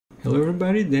Hello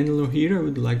everybody, Daniel here. I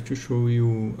would like to show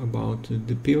you about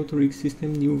the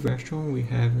dpAutoRigSystem new version. We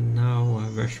have now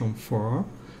version 4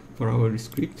 for our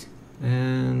script,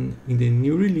 and in the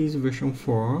new release version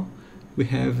 4 we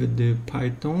have the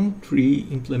Python 3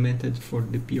 implemented for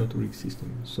the dpAutoRigSystem.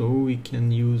 So we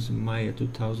can use Maya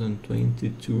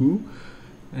 2022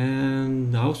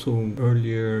 and also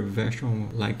earlier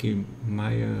version like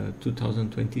Maya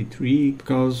 2023,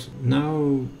 because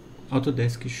now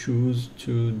Autodesk choose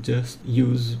to just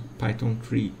use Python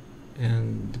 3,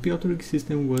 and the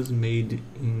dpAutoRigSystem was made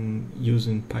in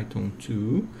using Python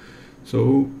 2,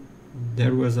 so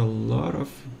there was a lot of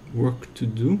work to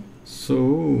do.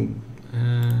 So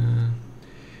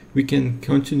we can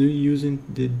continue using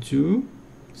the two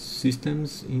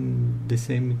systems in the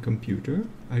same computer.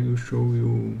 I will show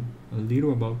you a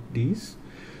little about this.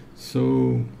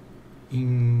 So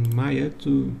in Maya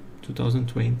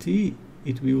 2020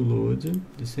 it will load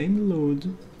the same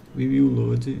load. We will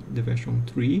load the version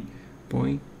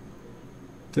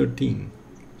 3.13.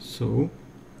 So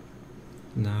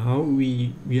now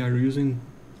we are using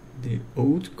the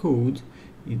old code.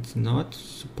 It's not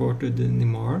supported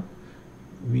anymore.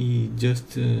 We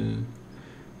just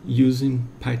using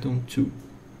Python 2.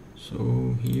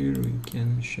 So here we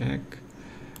can check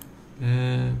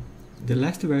the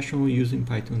last version using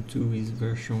Python 2 is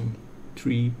version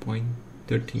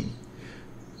 3.13.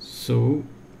 So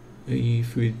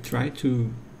if we try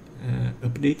to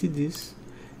update this,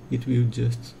 it will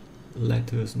just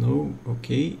let us know,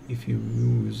 okay, if you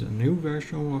use a new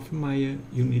version of Maya,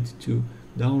 you need to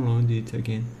download it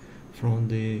again from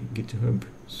the GitHub.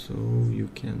 So you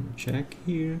can check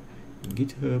here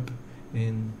GitHub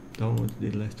and download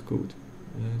the last code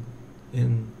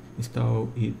and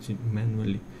install it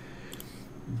manually.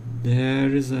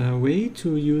 There is a way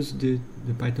to use the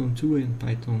Python 2 and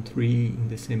Python 3 in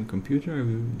the same computer. I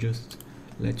will just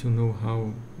let you know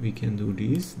how we can do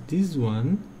this. This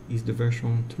one is the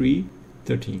version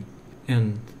 3.13,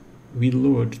 and we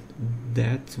load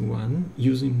that one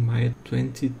using Maya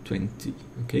 2020.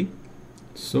 Okay,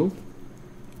 so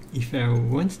if I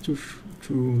want to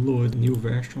load new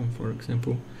version, for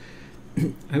example,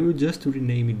 I will just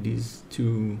rename this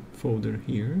to folder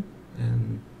here,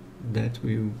 and that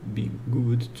will be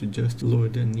good to just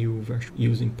load a new version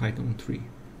using Python 3.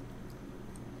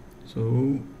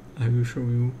 So I will show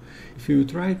you, if you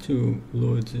try to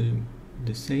load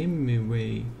the same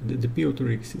way the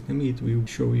dpAutoRigSystem, it will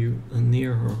show you an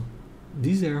error.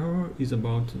 This error is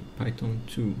about Python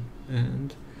 2,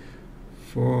 and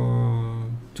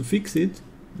to fix it,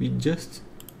 we just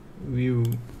will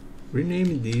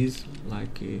rename this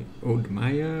like old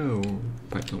Maya or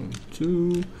Python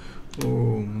 2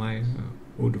 or Maya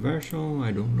old version.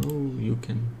 I don't know, you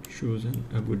can choose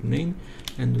a good name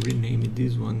and rename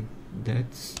this one.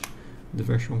 That's the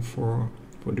version 4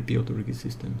 for the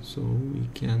dpAutoRigSystem. So we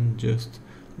can just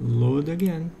load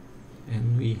again,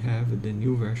 and we have the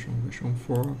new version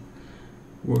 4,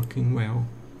 working well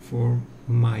for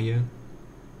Maya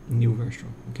new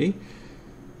version. Okay,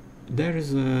 there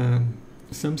is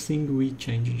something we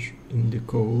changed in the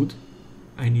code.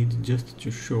 I need just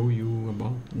to show you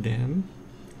about them.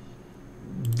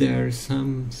 There's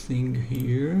something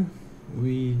here.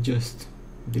 We just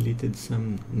deleted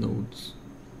some nodes.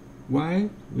 Why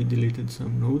we deleted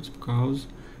some nodes? Because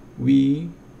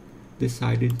we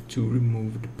decided to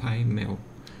remove the PyMEL.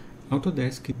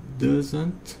 Autodesk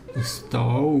doesn't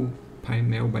install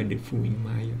PyMEL by default in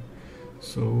Maya,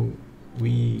 so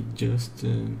we just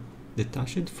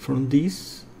detached from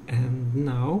this, and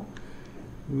now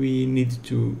we need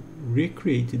to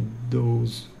recreate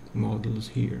those models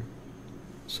here.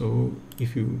 So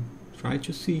if you try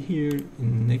to see here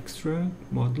in extra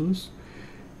models,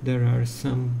 there are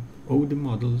some old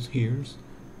models here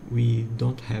we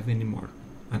don't have anymore.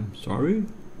 I'm sorry,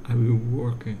 I will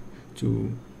work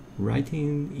to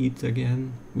writing it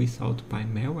again without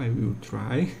PyMEL. I will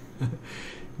try.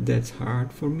 That's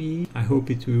hard for me. I hope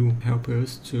it will help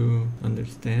us to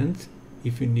understand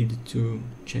if you need to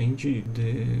change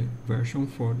the version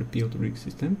for the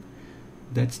dpAutoRigSystem.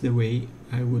 That's the way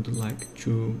I would like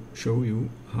to show you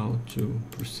how to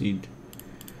proceed.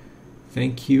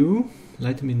 Thank you.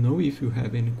 Let me know if you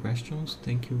have any questions.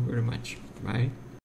 Thank you very much. Bye.